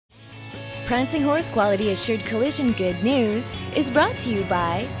Prancing Horse Quality Assured Collision Good News is brought to you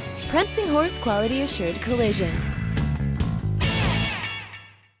by Prancing Horse Quality Assured Collision.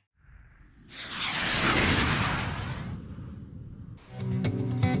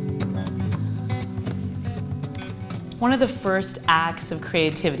 One of the first acts of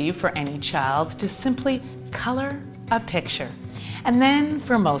creativity for any child is to simply color a picture. And then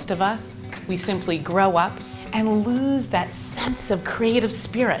for most of us, we simply grow up and lose that sense of creative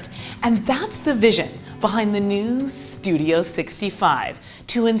spirit. And that's the vision behind the new Studio 65,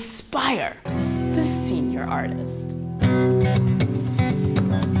 to inspire the senior artist.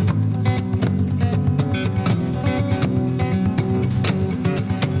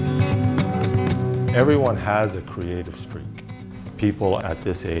 Everyone has a creative streak. People at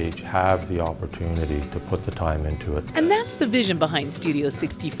this age have the opportunity to put the time into it. And that's the vision behind Studio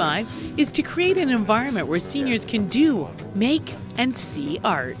 65, is to create an environment where seniors can do, make, and see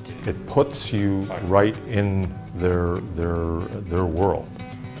art. It puts you right in their world.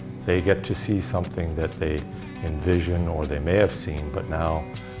 They get to see something that they envision or they may have seen, but now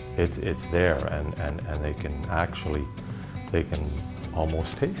it's there, and they can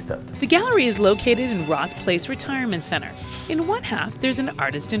almost taste it. The gallery is located in Ross Place Retirement Center. In one half, there's an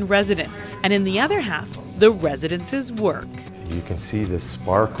artist in resident, and in the other half, the residents' work. You can see this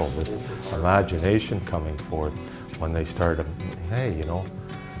sparkle, this imagination coming forth when they start, hey, you know,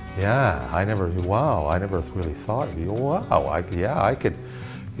 yeah, I never really thought of you. Wow, I could,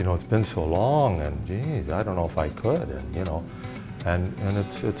 you know, it's been so long, and geez, I don't know if I could, and you know, and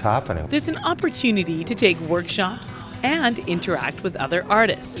it's happening. There's an opportunity to take workshops and interact with other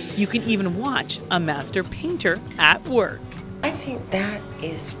artists. You can even watch a master painter at work. I think that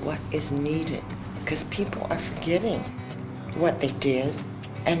is what is needed, because people are forgetting what they did,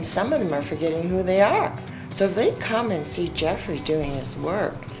 and some of them are forgetting who they are. So if they come and see Jeffrey doing his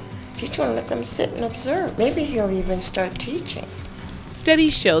work, he's going to let them sit and observe. Maybe he'll even start teaching.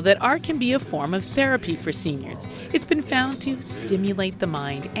 Studies show that art can be a form of therapy for seniors. It's been found to stimulate the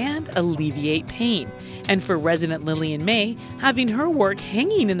mind and alleviate pain. And for resident Lillian May, having her work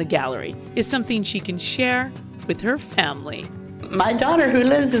hanging in the gallery is something she can share with her family. My daughter, who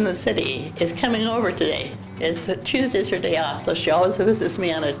lives in the city, is coming over today. Tuesday's her day off, so she always visits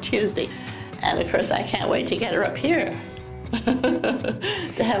me on a Tuesday. And of course, I can't wait to get her up here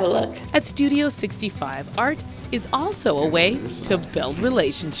to have a look. At Studio 65, art is also a way to build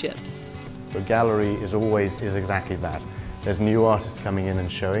relationships. The gallery is exactly that. There's new artists coming in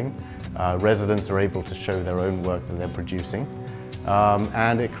and showing. Residents are able to show their own work that they're producing.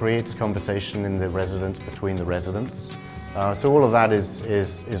 And it creates conversation in the residents, between the residents. So all of that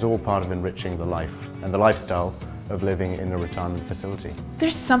is all part of enriching the life and the lifestyle of living in a retirement facility.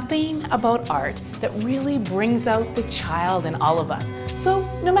 There's something about art that really brings out the child in all of us. So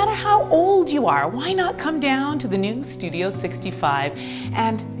no matter how old you are, why not come down to the new Studio 65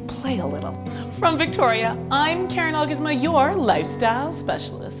 and play a little? From Victoria, I'm Karen Algersma, your lifestyle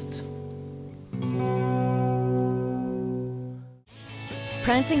specialist.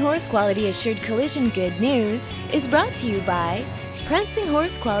 Prancing Horse Quality Assured Collision Good News is brought to you by Prancing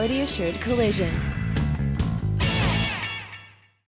Horse Quality Assured Collision.